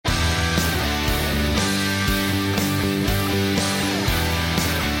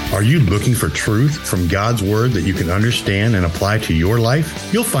Are you looking for truth from God's Word that you can understand and apply to your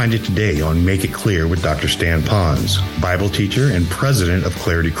life? You'll find it today on Make It Clear with Dr. Stan Ponz, Bible teacher and president of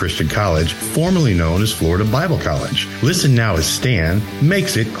Clarity Christian College, formerly known as Florida Bible College. Listen now as Stan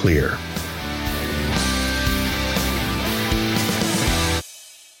makes it clear.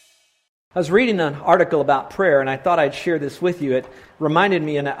 I was reading an article about prayer, and I thought I'd share this with you. It reminded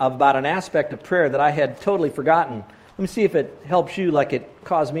me about an aspect of prayer that I had totally forgotten. Let me see if it helps you like it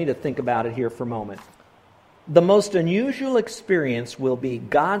caused me to think about it here for a moment. The most unusual experience will be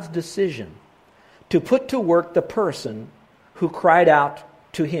God's decision to put to work the person who cried out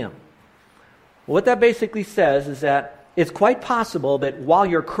to Him. What that basically says is that it's quite possible that while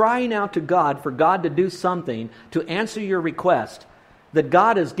you're crying out to God for God to do something, to answer your request, that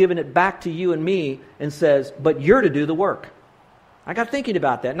God has given it back to you and me and says, but you're to do the work. I got thinking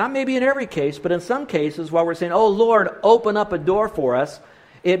about that. Not maybe in every case, but in some cases while we're saying, oh Lord, open up a door for us,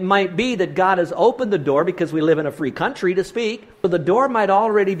 it might be that God has opened the door because we live in a free country to speak. So the door might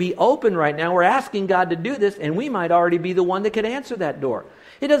already be open right now. We're asking God to do this, and we might already be the one that could answer that door.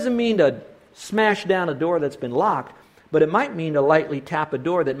 It doesn't mean to smash down a door that's been locked, but it might mean to lightly tap a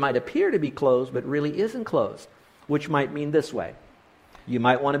door that might appear to be closed but really isn't closed, which might mean this way. You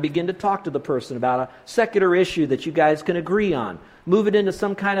might want to begin to talk to the person about a secular issue that you guys can agree on. Move it into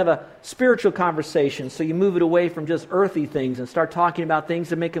some kind of a spiritual conversation, so you move it away from just earthy things and start talking about things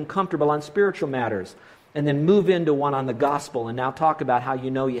that make them comfortable on spiritual matters. And then move into one on the gospel and now talk about how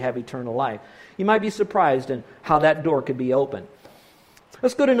you know you have eternal life. You might be surprised in how that door could be open.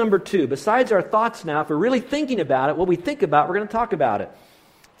 Let's go to number 2. Besides our thoughts now, if we're really thinking about it, what we think about, we're going to talk about it.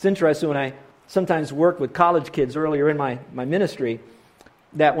 It's interesting when I sometimes worked with college kids earlier in my ministry,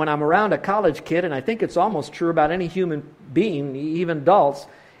 that when I'm around a college kid, and I think it's almost true about any human being, even adults,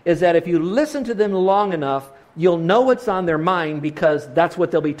 is that if you listen to them long enough, you'll know what's on their mind because that's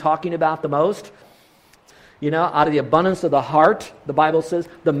what they'll be talking about the most. You know, out of the abundance of the heart, the Bible says,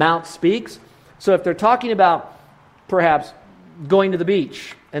 the mouth speaks. So if they're talking about perhaps going to the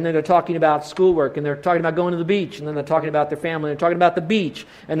beach, and then they're talking about schoolwork, and they're talking about going to the beach, and then they're talking about their family, and they're talking about the beach,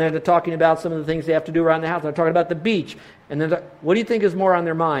 and then they're talking about some of the things they have to do around the house, and they're talking about the beach, and then what do you think is more on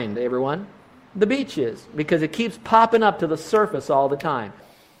their mind, everyone? The beach is, because it keeps popping up to the surface all the time.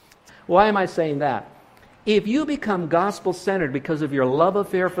 Why am I saying that? If you become gospel-centered because of your love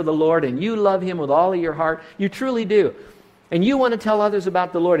affair for the Lord, and you love Him with all of your heart, you truly do, and you want to tell others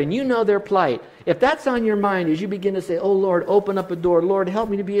about the Lord, and you know their plight, if that's on your mind as you begin to say, oh Lord, open up a door, Lord, help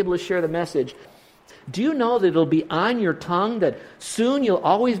me to be able to share the message, do you know that it'll be on your tongue, that soon you'll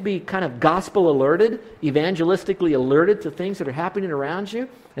always be kind of gospel alerted, evangelistically alerted to things that are happening around you?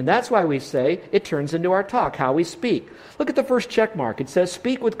 And that's why we say it turns into our talk, how we speak. Look at the first check mark. It says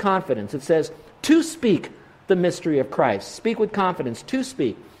speak with confidence. It says to speak the mystery of Christ. Speak with confidence, to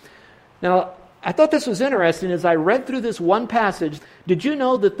speak. Now, I thought this was interesting as I read through this one passage. Did you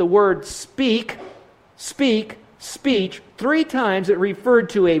know that the word speak, speech, 3 times it referred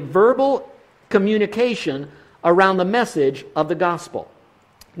to a verbal communication around the message of the gospel?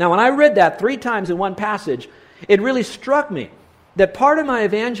 Now, when I read that 3 times in one passage, it really struck me that part of my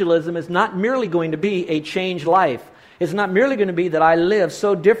evangelism is not merely going to be a changed life. It's not merely going to be that I live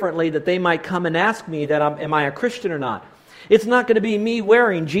so differently that they might come and ask me that am I a Christian or not. It's not going to be me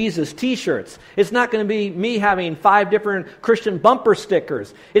wearing Jesus t-shirts. It's not going to be me having 5 different Christian bumper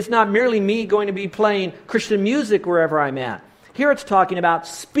stickers. It's not merely me going to be playing Christian music wherever I'm at. Here it's talking about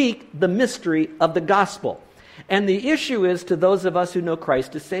speak the mystery of the gospel. And the issue is to those of us who know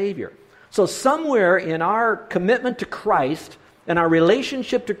Christ as Savior. So somewhere in our commitment to Christ and our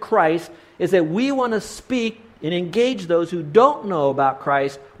relationship to Christ is that we want to speak and engage those who don't know about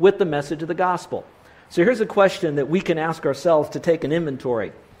Christ with the message of the gospel. So here's a question that we can ask ourselves to take an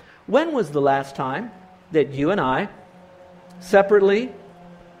inventory. When was the last time that you and I separately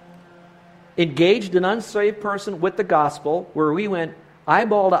engaged an unsaved person with the gospel, where we went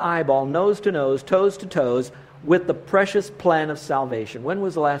eyeball to eyeball, nose to nose, toes to toes, with the precious plan of salvation? When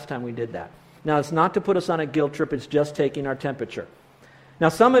was the last time we did that? Now, it's not to put us on a guilt trip, it's just taking our temperature. Now,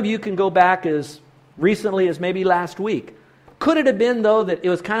 some of you can go back as recently as maybe last week. Could it have been, though, that it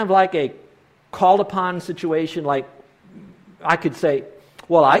was kind of like a called upon situation, like I could say,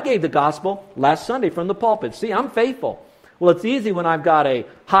 well, I gave the gospel last Sunday from the pulpit. See, I'm faithful. Well, it's easy when I've got a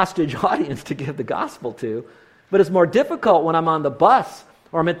hostage audience to give the gospel to, but it's more difficult when I'm on the bus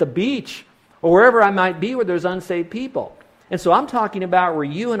or I'm at the beach or wherever I might be where there's unsaved people. And so I'm talking about where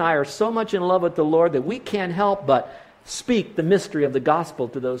you and I are so much in love with the Lord that we can't help but speak the mystery of the gospel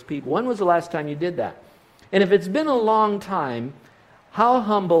to those people. When was the last time you did that? And if it's been a long time, how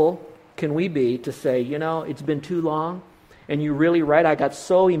humble can we be to say, you know, it's been too long, And you're really right, I got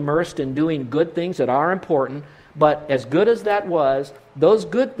so immersed in doing good things that are important, but as good as that was, those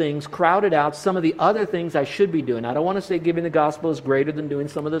good things crowded out some of the other things I should be doing. I don't want to say giving the gospel is greater than doing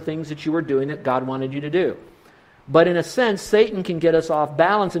some of the things that you were doing that God wanted you to do. But in a sense, Satan can get us off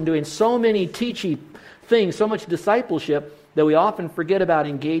balance in doing so many teachy things, so much discipleship, that we often forget about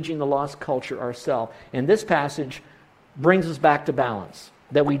engaging the lost culture ourselves. And this passage brings us back to balance,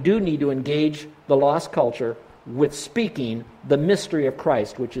 that we do need to engage the lost culture with speaking the mystery of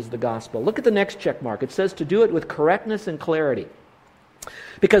Christ, which is the gospel. Look at the next check mark. It says to do it with correctness and clarity.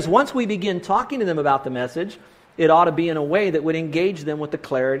 Because once we begin talking to them about the message, it ought to be in a way that would engage them with the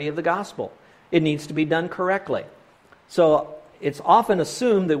clarity of the gospel. It needs to be done correctly. So it's often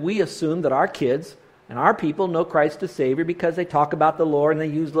assumed that we assume that our kids and our people know Christ as Savior because they talk about the Lord and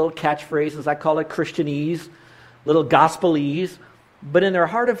they use little catchphrases. I call it Christianese, little gospelese. But in their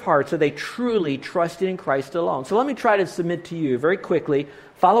heart of hearts, are they truly trusting in Christ alone? So let me try to submit to you very quickly.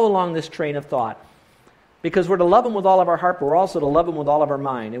 Follow along this train of thought. Because we're to love Him with all of our heart, but we're also to love Him with all of our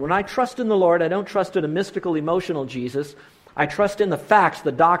mind. And when I trust in the Lord, I don't trust in a mystical, emotional Jesus. I trust in the facts,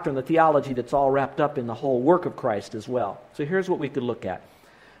 the doctrine, the theology that's all wrapped up in the whole work of Christ as well. So here's what we could look at.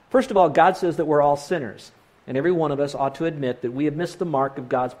 First of all, God says that we're all sinners. And every one of us ought to admit that we have missed the mark of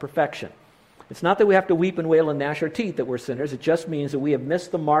God's perfection. It's not that we have to weep and wail and gnash our teeth that we're sinners. It just means that we have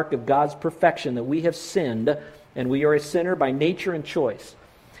missed the mark of God's perfection, that we have sinned, and we are a sinner by nature and choice.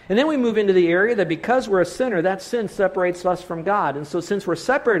 And then we move into the area that because we're a sinner, that sin separates us from God. And so since we're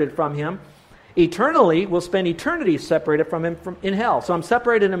separated from Him, eternally, we'll spend eternity separated from Him in hell. So I'm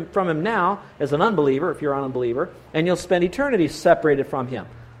separated from Him now as an unbeliever, if you're an unbeliever, and you'll spend eternity separated from Him.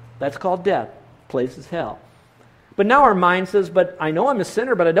 That's called death. Place is hell. But now our mind says, but I know I'm a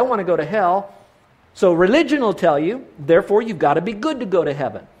sinner, but I don't want to go to hell. So religion will tell you, therefore you've got to be good to go to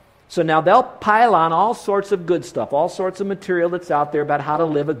heaven. So now they'll pile on all sorts of good stuff, all sorts of material that's out there about how to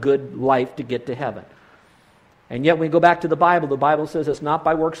live a good life to get to heaven. And yet when we go back to the Bible says it's not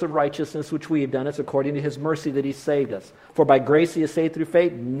by works of righteousness which we have done, it's according to His mercy that He saved us. For by grace He is saved through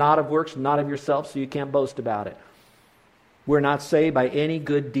faith, not of works, not of yourself, so you can't boast about it. We're not saved by any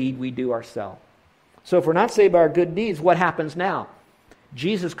good deed we do ourselves. So if we're not saved by our good deeds, what happens now?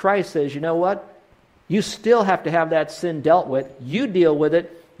 Jesus Christ says, you know what? You still have to have that sin dealt with. You deal with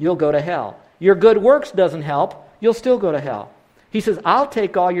it, you'll go to hell. Your good works doesn't help, you'll still go to hell. He says, I'll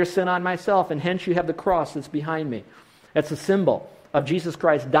take all your sin on myself, and hence you have the cross that's behind me. That's a symbol of Jesus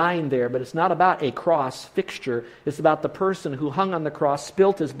Christ dying there, but it's not about a cross fixture. It's about the person who hung on the cross,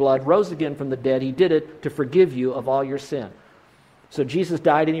 spilt His blood, rose again from the dead. He did it to forgive you of all your sin. So Jesus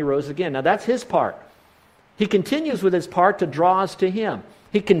died and He rose again. Now that's His part. He continues with His part to draw us to Him.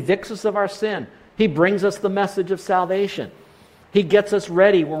 He convicts us of our sin. He brings us the message of salvation. He gets us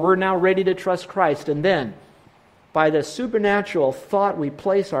ready where we're now ready to trust Christ. And then, by the supernatural thought, we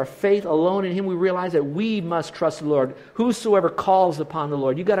place our faith alone in Him. We realize that we must trust the Lord. Whosoever calls upon the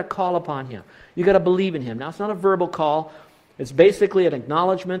Lord, you've got to call upon Him. You've got to believe in Him. Now, it's not a verbal call. It's basically an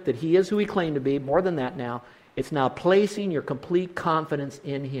acknowledgement that He is who He claimed to be. More than that now. It's now placing your complete confidence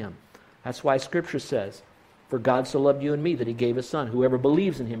in Him. That's why Scripture says, for God so loved you and me that He gave His Son. Whoever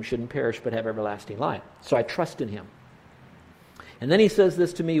believes in Him shouldn't perish but have everlasting life. So I trust in Him. And then He says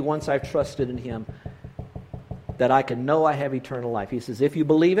this to me, once I've trusted in Him, that I can know I have eternal life. He says, if you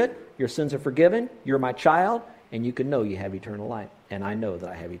believe it, your sins are forgiven, you're my child, and you can know you have eternal life. And I know that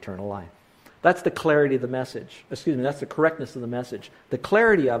I have eternal life. That's the clarity of the message. That's the correctness of the message. The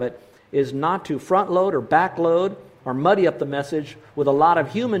clarity of it is not to front load or back load or muddy up the message with a lot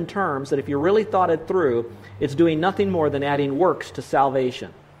of human terms that if you really thought it through, it's doing nothing more than adding works to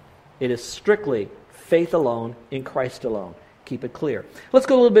salvation. It is strictly faith alone in Christ alone. Keep it clear. Let's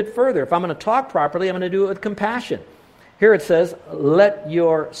go a little bit further. If I'm going to talk properly, I'm going to do it with compassion. Here it says, let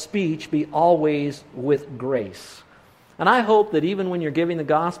your speech be always with grace. And I hope that even when you're giving the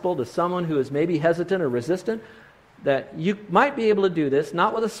gospel to someone who is maybe hesitant or resistant, that you might be able to do this,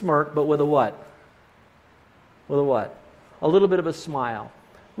 not with a smirk, but with a what? With a what? A little bit of a smile.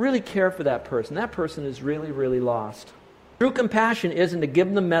 Really care for that person. That person is really, really lost. True compassion isn't to give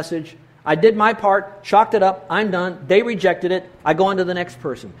them the message, I did my part, chalked it up, I'm done, they rejected it, I go on to the next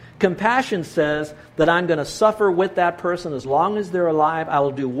person. Compassion says that I'm going to suffer with that person as long as they're alive. I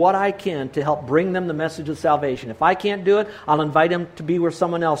will do what I can to help bring them the message of salvation. If I can't do it, I'll invite them to be where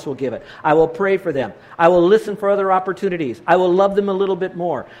someone else will give it. I will pray for them. I will listen for other opportunities. I will love them a little bit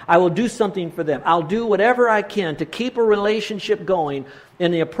more. I will do something for them. I'll do whatever I can to keep a relationship going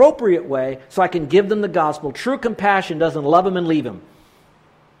in the appropriate way so I can give them the gospel. True compassion doesn't love them and leave them.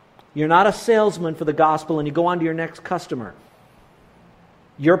 You're not a salesman for the gospel and you go on to your next customer.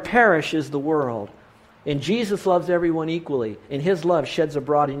 Your parish is the world. And Jesus loves everyone equally, and His love sheds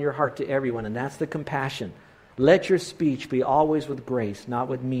abroad in your heart to everyone, and that's the compassion. Let your speech be always with grace, not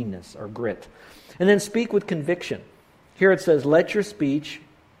with meanness or grit. And then speak with conviction. Here it says, let your speech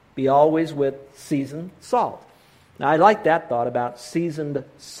be always with seasoned salt. Now, I like that thought about seasoned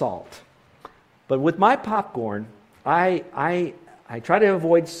salt. But with my popcorn, I try to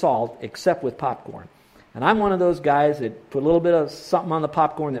avoid salt except with popcorn. And I'm one of those guys that put a little bit of something on the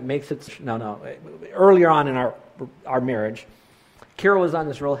popcorn that makes it... No. Earlier on in our marriage, Carol was on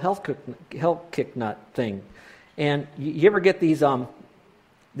this real health kick nut thing. And you ever get these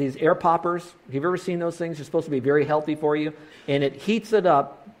air poppers? Have you ever seen those things? They're supposed to be very healthy for you. And it heats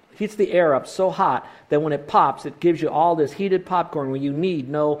the air up so hot that when it pops, it gives you all this heated popcorn where you need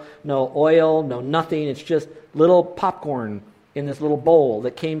no oil, no nothing. It's just little popcorn in this little bowl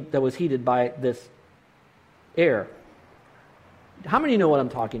that was heated by this air. How many know what I'm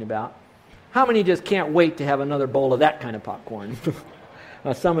talking about? How many just can't wait to have another bowl of that kind of popcorn?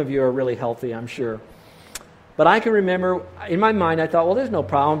 Some of you are really healthy, I'm sure. But I can remember, in my mind, I thought, well, there's no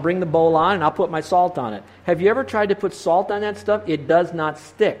problem. Bring the bowl on and I'll put my salt on it. Have you ever tried to put salt on that stuff? It does not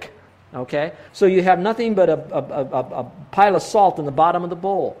stick. Okay? So you have nothing but a pile of salt in the bottom of the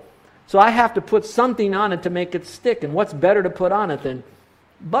bowl. So I have to put something on it to make it stick. And what's better to put on it than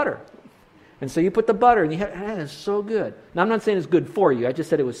butter? And so you put the butter, and that is so good. Now, I'm not saying it's good for you. I just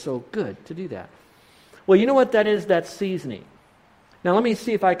said it was so good to do that. Well, you know what that is? That's seasoning. Now, let me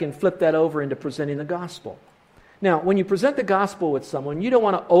see if I can flip that over into presenting the gospel. Now, when you present the gospel with someone, you don't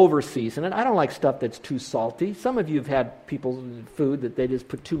want to over-season it. I don't like stuff that's too salty. Some of you have had people's food that they just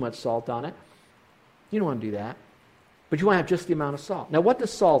put too much salt on it. You don't want to do that. But you want to have just the amount of salt. Now, what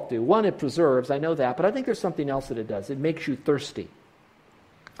does salt do? One, it preserves. I know that. But I think there's something else that it does. It makes you thirsty.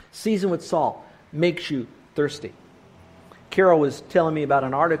 Season with salt makes you thirsty. Carol was telling me about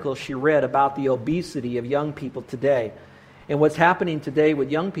an article she read about the obesity of young people today. And what's happening today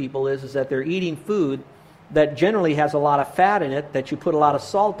with young people is that they're eating food that generally has a lot of fat in it, that you put a lot of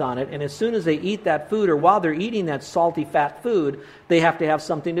salt on it, and as soon as they eat that food, or while they're eating that salty, fat food, they have to have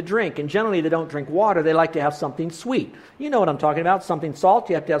something to drink. And generally they don't drink water, they like to have something sweet. You know what I'm talking about, something salt,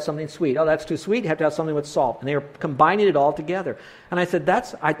 you have to have something sweet. Oh, that's too sweet, you have to have something with salt. And they're combining it all together. And I said,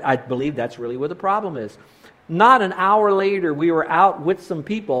 I believe that's really where the problem is. Not an hour later, we were out with some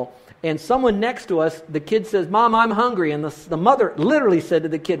people, and someone next to us, the kid says, Mom, I'm hungry. And the mother literally said to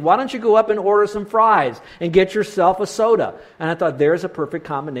the kid, why don't you go up and order some fries and get yourself a soda? And I thought, there's a perfect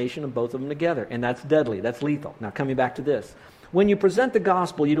combination of both of them together. And that's deadly. That's lethal. Now, coming back to this. When you present the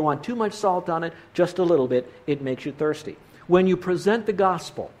gospel, you don't want too much salt on it, just a little bit. It makes you thirsty. When you present the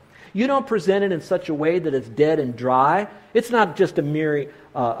gospel, you don't present it in such a way that it's dead and dry. It's not just a mere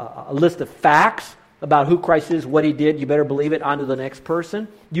a list of facts about who Christ is, what He did, you better believe it, on to the next person.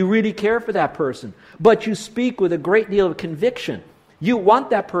 You really care for that person. But you speak with a great deal of conviction. You want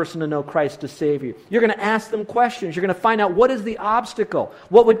that person to know Christ as Savior. You're going to ask them questions. You're going to find out what is the obstacle.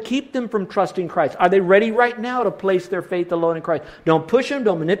 What would keep them from trusting Christ? Are they ready right now to place their faith alone in Christ? Don't push them,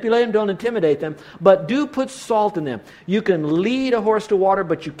 don't manipulate them, don't intimidate them, but do put salt in them. You can lead a horse to water,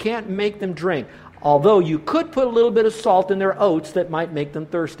 but you can't make them drink. Although you could put a little bit of salt in their oats that might make them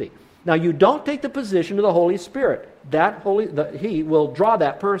thirsty. Now, you don't take the position of the Holy Spirit. He will draw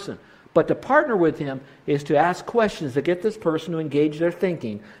that person. But to partner with Him is to ask questions to get this person to engage their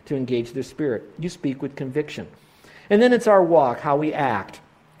thinking, to engage their spirit. You speak with conviction. And then it's our walk, how we act.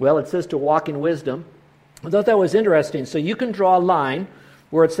 Well, it says to walk in wisdom. I thought that was interesting. So you can draw a line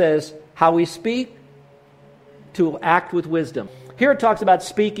where it says how we speak to act with wisdom. Here it talks about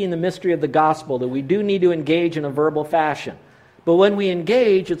speaking the mystery of the gospel, that we do need to engage in a verbal fashion. But when we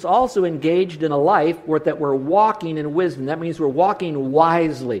engage, it's also engaged in a life that we're walking in wisdom. That means we're walking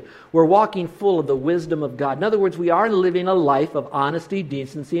wisely. We're walking full of the wisdom of God. In other words, we are living a life of honesty,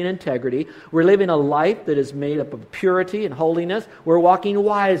 decency, and integrity. We're living a life that is made up of purity and holiness. We're walking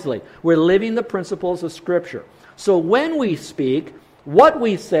wisely. We're living the principles of Scripture. So when we speak, what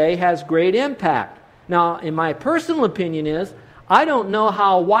we say has great impact. Now, in my personal opinion is, I don't know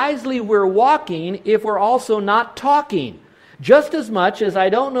how wisely we're walking if we're also not talking. Just as much as I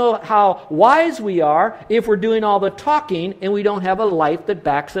don't know how wise we are if we're doing all the talking and we don't have a life that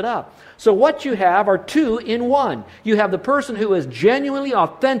backs it up. So what you have are two in one. You have the person who is genuinely,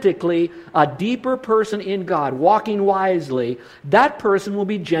 authentically a deeper person in God, walking wisely. That person will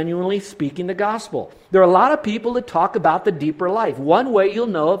be genuinely speaking the gospel. There are a lot of people that talk about the deeper life. One way you'll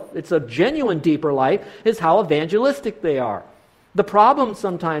know if it's a genuine deeper life is how evangelistic they are. The problem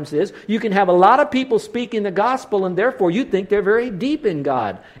sometimes is you can have a lot of people speaking the gospel and therefore you think they're very deep in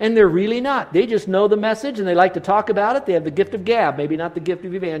God. And they're really not. They just know the message and they like to talk about it. They have the gift of gab. Maybe not the gift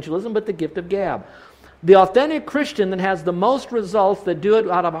of evangelism, but the gift of gab. The authentic Christian that has the most results, that do it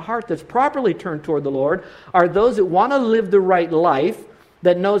out of a heart that's properly turned toward the Lord, are those that want to live the right life,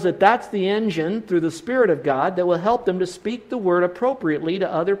 that knows that that's the engine through the Spirit of God that will help them to speak the word appropriately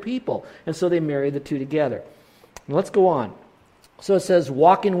to other people. And so they marry the two together. Let's go on. So it says,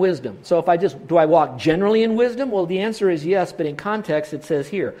 walk in wisdom. So if do I walk generally in wisdom? Well, the answer is yes, but in context it says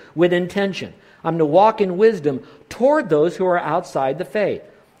here, with intention. I'm to walk in wisdom toward those who are outside the faith.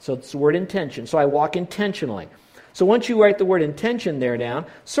 So it's the word intention. So I walk intentionally. So once you write the word intention there down,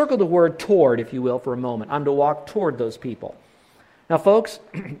 circle the word toward, if you will, for a moment. I'm to walk toward those people. Now, folks,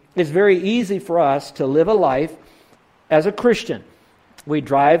 it's very easy for us to live a life as a Christian. We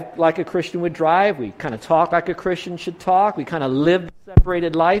drive like a Christian would drive. We kind of talk like a Christian should talk. We kind of live the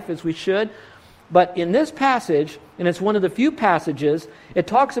separated life as we should. But in this passage, and it's one of the few passages, it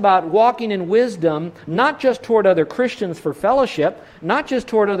talks about walking in wisdom, not just toward other Christians for fellowship, not just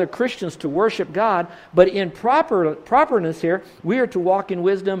toward other Christians to worship God, but in properness here, we are to walk in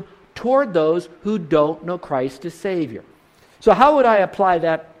wisdom toward those who don't know Christ as Savior. So how would I apply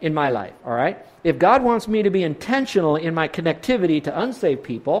that in my life? All right? If God wants me to be intentional in my connectivity to unsaved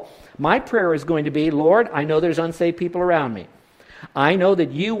people, my prayer is going to be, Lord, I know there's unsaved people around me. I know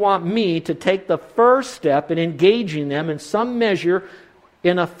that you want me to take the first step in engaging them in some measure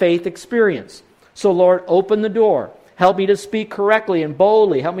in a faith experience. So, Lord, open the door. Help me to speak correctly and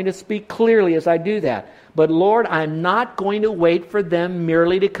boldly. Help me to speak clearly as I do that. But, Lord, I'm not going to wait for them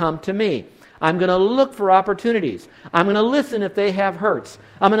merely to come to me. I'm going to look for opportunities. I'm going to listen if they have hurts.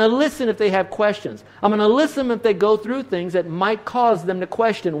 I'm going to listen if they have questions. I'm going to listen if they go through things that might cause them to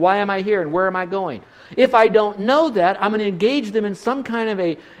question, why am I here and where am I going? If I don't know that, I'm going to engage them in some kind of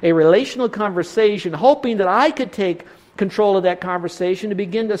a relational conversation, hoping that I could take control of that conversation to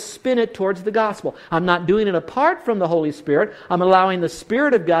begin to spin it towards the gospel. I'm not doing it apart from the Holy Spirit. I'm allowing the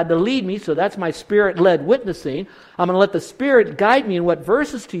Spirit of God to lead me, so that's my Spirit-led witnessing. I'm going to let the Spirit guide me in what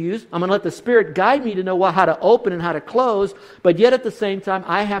verses to use. I'm going to let the Spirit guide me to know how to open and how to close, but yet at the same time,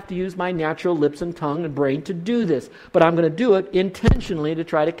 I have to use my natural lips and tongue and brain to do this. But I'm going to do it intentionally to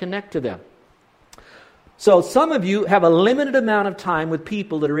try to connect to them. So some of you have a limited amount of time with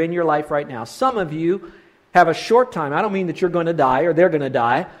people that are in your life right now. Some of you have a short time. I don't mean that you're going to die or they're going to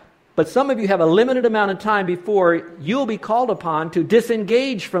die, but some of you have a limited amount of time before you'll be called upon to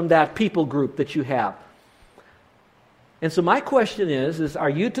disengage from that people group that you have. And so my question is are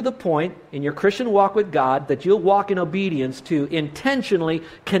you to the point in your Christian walk with God that you'll walk in obedience to intentionally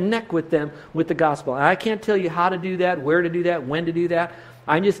connect with them with the gospel? And I can't tell you how to do that, where to do that, when to do that.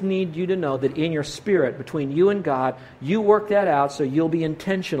 I just need you to know that in your spirit, between you and God, you work that out so you'll be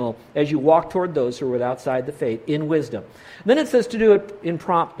intentional as you walk toward those who are outside the faith in wisdom. Then it says to do it in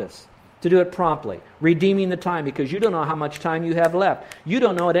promptness, to do it promptly, redeeming the time, because you don't know how much time you have left. You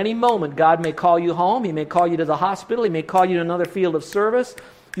don't know at any moment God may call you home, He may call you to the hospital, He may call you to another field of service.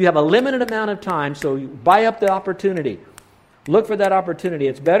 You have a limited amount of time, so you buy up the opportunity. Look for that opportunity.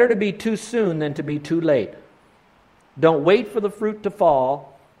 It's better to be too soon than to be too late. Don't wait for the fruit to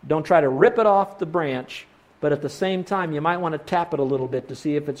fall. Don't try to rip it off the branch. But at the same time, you might want to tap it a little bit to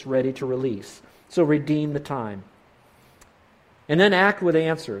see if it's ready to release. So redeem the time. And then act with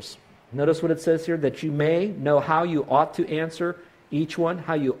answers. Notice what it says here, that you may know how you ought to answer each one,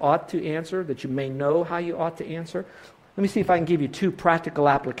 how you ought to answer, that you may know how you ought to answer. Let me see if I can give you two practical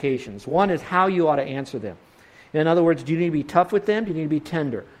applications. One is how you ought to answer them. In other words, do you need to be tough with them? Do you need to be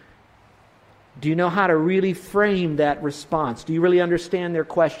tender? Do you know how to really frame that response? Do you really understand their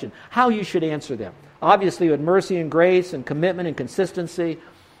question? How you should answer them? Obviously with mercy and grace and commitment and consistency,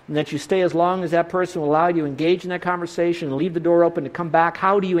 and that you stay as long as that person will allow you to engage in that conversation and leave the door open to come back.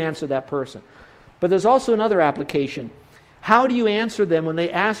 How do you answer that person? But there's also another application. How do you answer them when they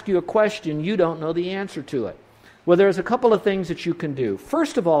ask you a question you don't know the answer to it? Well, there's a couple of things that you can do.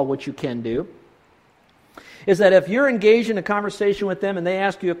 First of all, what you can do is that if you're engaged in a conversation with them and they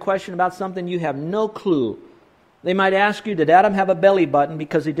ask you a question about something you have no clue, they might ask you, did Adam have a belly button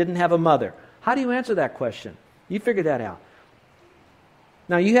because he didn't have a mother? How do you answer that question? You figure that out.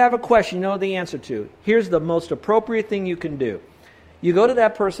 Now you have a question you know the answer to. Here's the most appropriate thing you can do. You go to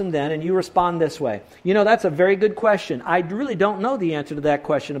that person then and you respond this way. You know, that's a very good question. I really don't know the answer to that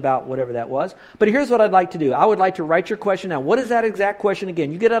question about whatever that was. But here's what I'd like to do. I would like to write your question down. What is that exact question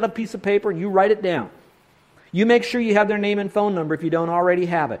again? You get out a piece of paper and you write it down. You make sure you have their name and phone number if you don't already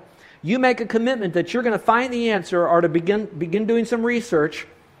have it. You make a commitment that you're going to find the answer or to begin doing some research.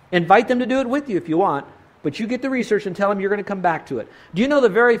 Invite them to do it with you if you want. But you get the research and tell them you're going to come back to it. Do you know the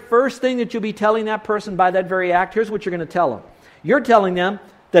very first thing that you'll be telling that person by that very act? Here's what you're going to tell them. You're telling them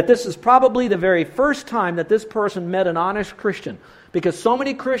that this is probably the very first time that this person met an honest Christian. Because so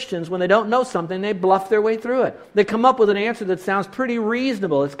many Christians, when they don't know something, they bluff their way through it. They come up with an answer that sounds pretty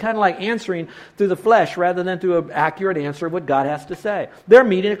reasonable. It's kind of like answering through the flesh rather than through an accurate answer of what God has to say. They're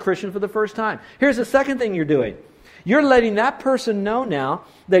meeting a Christian for the first time. Here's the second thing you're doing. You're letting that person know now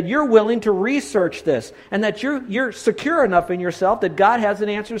that you're willing to research this and that you're secure enough in yourself that God has an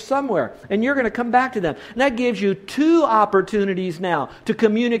answer somewhere and you're going to come back to them. And that gives you two opportunities now to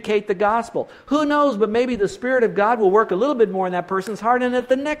communicate the gospel. Who knows, but maybe the Spirit of God will work a little bit more in that person's heart and at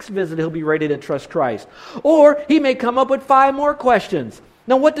the next visit he'll be ready to trust Christ. Or he may come up with 5 more questions.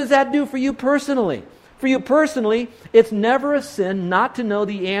 Now what does that do for you personally? For you personally, it's never a sin not to know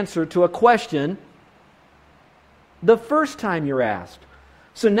the answer to a question the first time you're asked.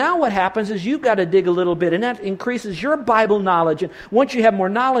 So now what happens is you've got to dig a little bit, and that increases your Bible knowledge. And once you have more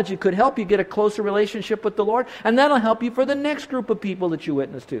knowledge, it could help you get a closer relationship with the Lord, and that'll help you for the next group of people that you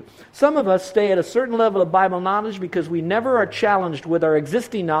witness to. Some of us stay at a certain level of Bible knowledge because we never are challenged with our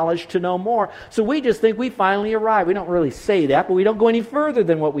existing knowledge to know more. So we just think we finally arrived. We don't really say that, but we don't go any further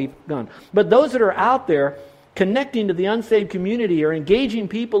than what we've done. But those that are out there connecting to the unsaved community or engaging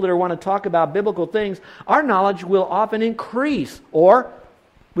people that want to talk about biblical things, our knowledge will often increase. Or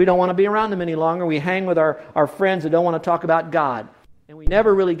we don't want to be around them any longer. We hang with our friends that don't want to talk about God. And we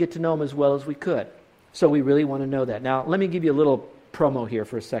never really get to know them as well as we could. So we really want to know that. Now, let me give you a little promo here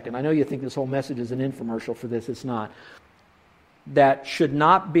for a second. I know you think this whole message is an infomercial for this. It's not. That should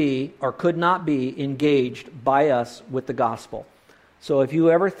not be or could not be engaged by us with the gospel. So if you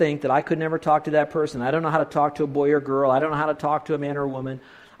ever think that I could never talk to that person, I don't know how to talk to a boy or girl, I don't know how to talk to a man or a woman,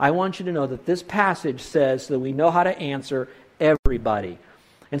 I want you to know that this passage says that we know how to answer everybody.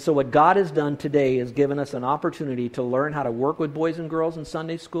 And so what God has done today is given us an opportunity to learn how to work with boys and girls in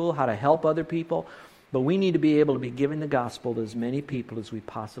Sunday school, how to help other people, but we need to be able to be giving the gospel to as many people as we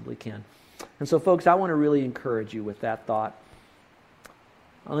possibly can. And so folks, I want to really encourage you with that thought.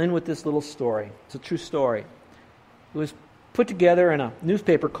 I'll end with this little story. It's a true story. It was put together in a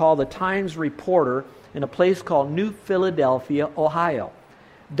newspaper called the Times Reporter in a place called New Philadelphia, Ohio.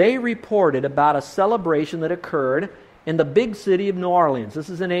 They reported about a celebration that occurred in the big city of New Orleans. This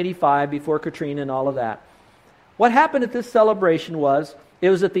is in 85, before Katrina and all of that. What happened at this celebration was, it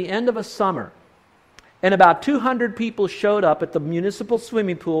was at the end of a summer, and about 200 people showed up at the municipal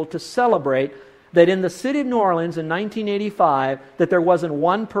swimming pool to celebrate that in the city of New Orleans in 1985, that there wasn't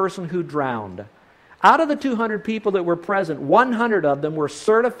one person who drowned. Out of the 200 people that were present, 100 of them were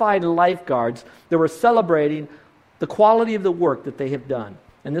certified lifeguards that were celebrating the quality of the work that they have done.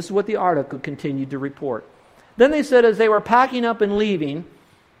 And this is what the article continued to report. Then they said as they were packing up and leaving,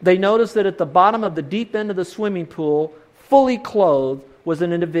 they noticed that at the bottom of the deep end of the swimming pool, fully clothed, was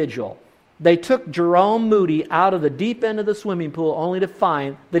an individual. They took Jerome Moody out of the deep end of the swimming pool only to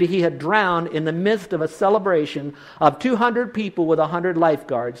find that he had drowned in the midst of a celebration of 200 people with 100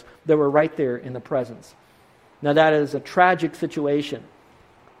 lifeguards that were right there in the presence. Now that is a tragic situation.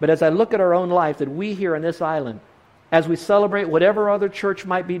 But as I look at our own life, that we here on this island, as we celebrate whatever other church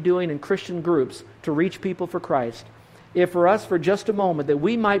might be doing in Christian groups to reach people for Christ, if for us for just a moment that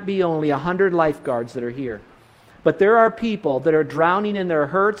we might be only 100 lifeguards that are here, but there are people that are drowning in their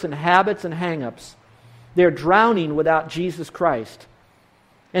hurts and habits and hang-ups. They're drowning without Jesus Christ.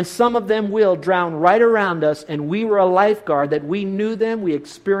 And some of them will drown right around us, and we were a lifeguard, that we knew them, we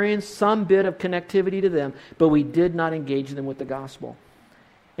experienced some bit of connectivity to them, but we did not engage them with the gospel.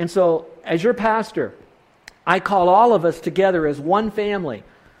 And so, as your pastor, I call all of us together as one family,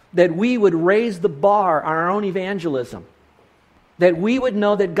 that we would raise the bar on our own evangelism. That we would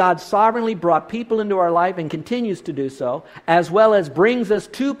know that God sovereignly brought people into our life and continues to do so, as well as brings us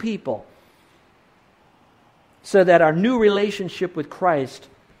to people, so that our new relationship with Christ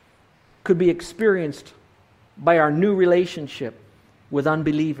could be experienced by our new relationship with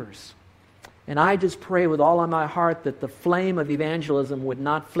unbelievers. And I just pray with all of my heart that the flame of evangelism would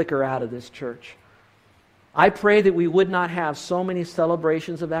not flicker out of this church. I pray that we would not have so many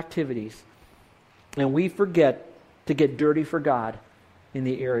celebrations of activities and we forget to get dirty for God in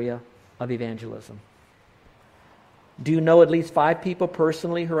the area of evangelism. Do you know at least 5 people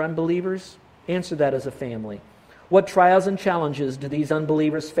personally who are unbelievers? Answer that as a family. What trials and challenges do these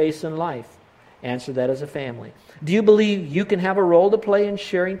unbelievers face in life? Answer that as a family. Do you believe you can have a role to play in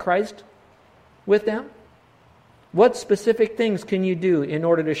sharing Christ with them? What specific things can you do in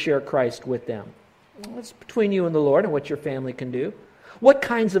order to share Christ with them? Well, it's between you and the Lord and what your family can do. What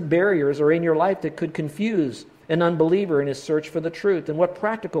kinds of barriers are in your life that could confuse an unbeliever in his search for the truth? And what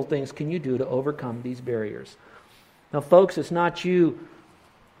practical things can you do to overcome these barriers? Now, folks, it's not you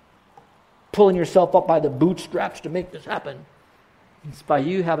pulling yourself up by the bootstraps to make this happen. It's by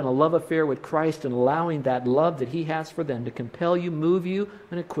you having a love affair with Christ and allowing that love that He has for them to compel you, move you,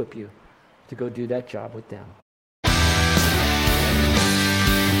 and equip you to go do that job with them.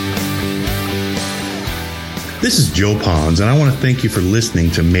 This is Joe Ponz, and I want to thank you for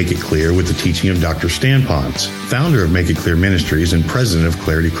listening to Make It Clear with the teaching of Dr. Stan Ponz, founder of Make It Clear Ministries and president of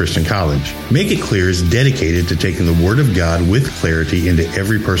Clarity Christian College. Make It Clear is dedicated to taking the Word of God with clarity into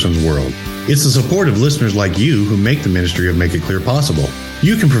every person's world. It's the support of listeners like you who make the ministry of Make It Clear possible.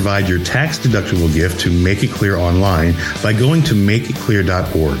 You can provide your tax-deductible gift to Make It Clear online by going to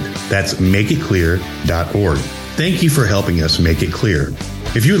makeitclear.org. That's makeitclear.org. Thank you for helping us make it clear.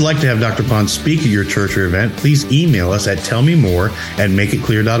 If you would like to have Dr. Ponz speak at your church or event, please email us at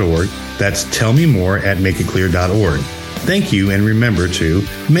tellmemore@makeitclear.org. That's tellmemore@makeitclear.org. Thank you, and remember to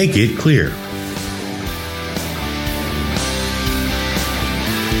make it clear.